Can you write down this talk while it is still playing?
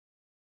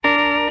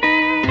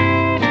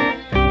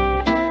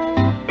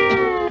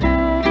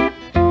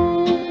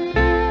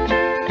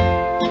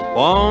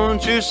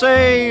Won't you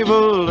save a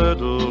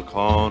little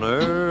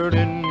corner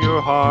in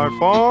your heart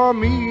for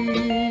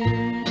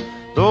me?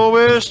 Though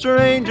we're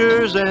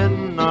strangers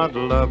and not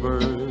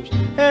lovers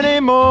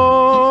anymore,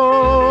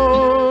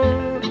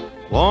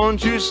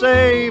 won't you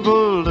save a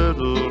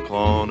little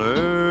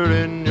corner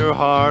in your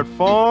heart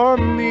for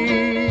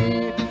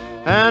me?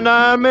 And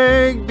I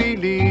make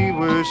believe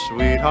we're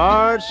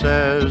sweethearts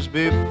as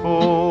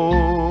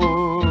before.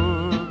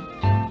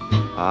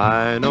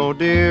 I know,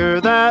 dear,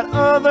 that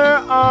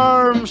other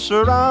arms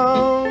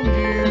surround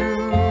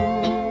you,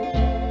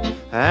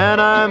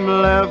 and I'm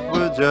left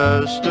with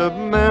just a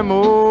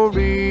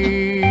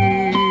memory.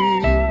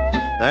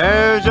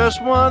 There's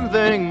just one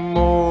thing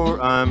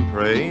more I'm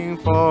praying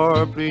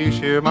for. Please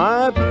hear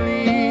my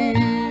plea.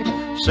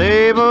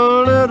 Save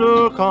a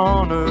little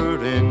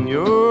corner in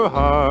your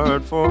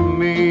heart for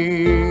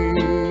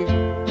me.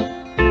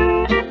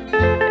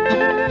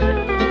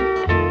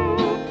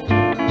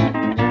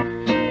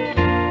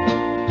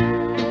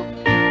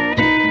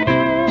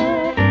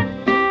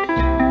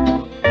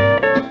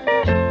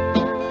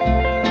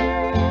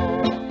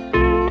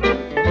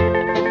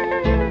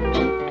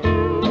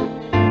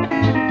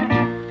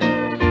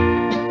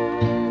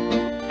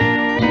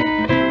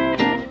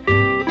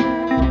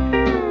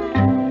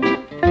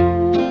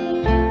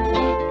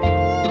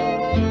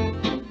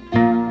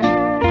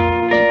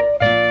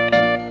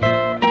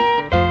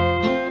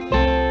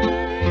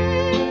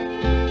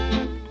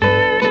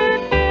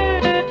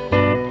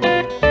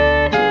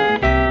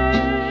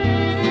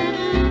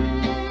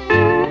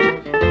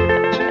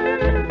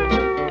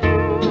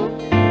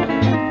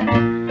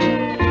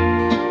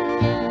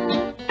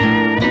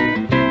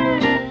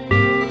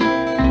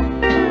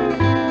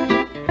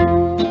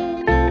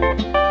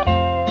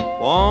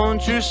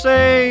 Won't you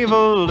save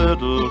a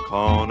little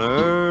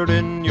corner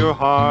in your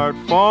heart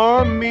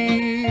for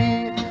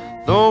me?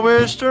 Though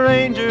we're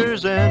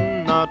strangers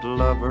and not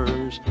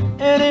lovers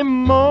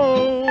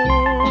anymore,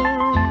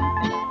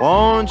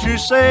 won't you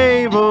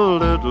save a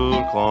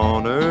little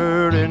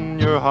corner in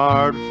your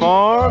heart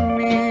for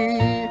me?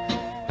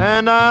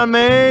 And I'll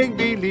make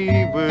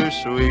believe we're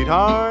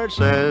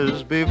sweethearts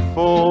as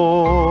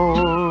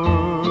before.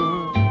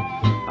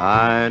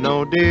 I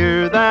know,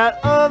 dear, that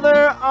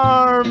other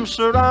arms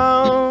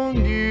surround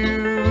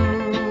you,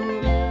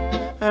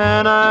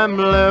 and I'm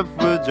left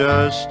with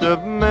just a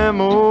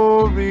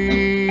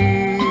memory.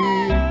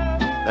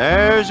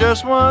 There's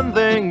just one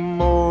thing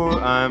more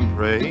I'm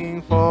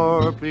praying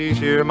for. Please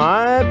hear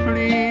my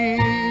plea.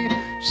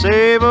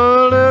 Save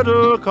a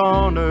little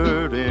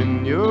corner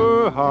in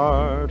your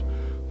heart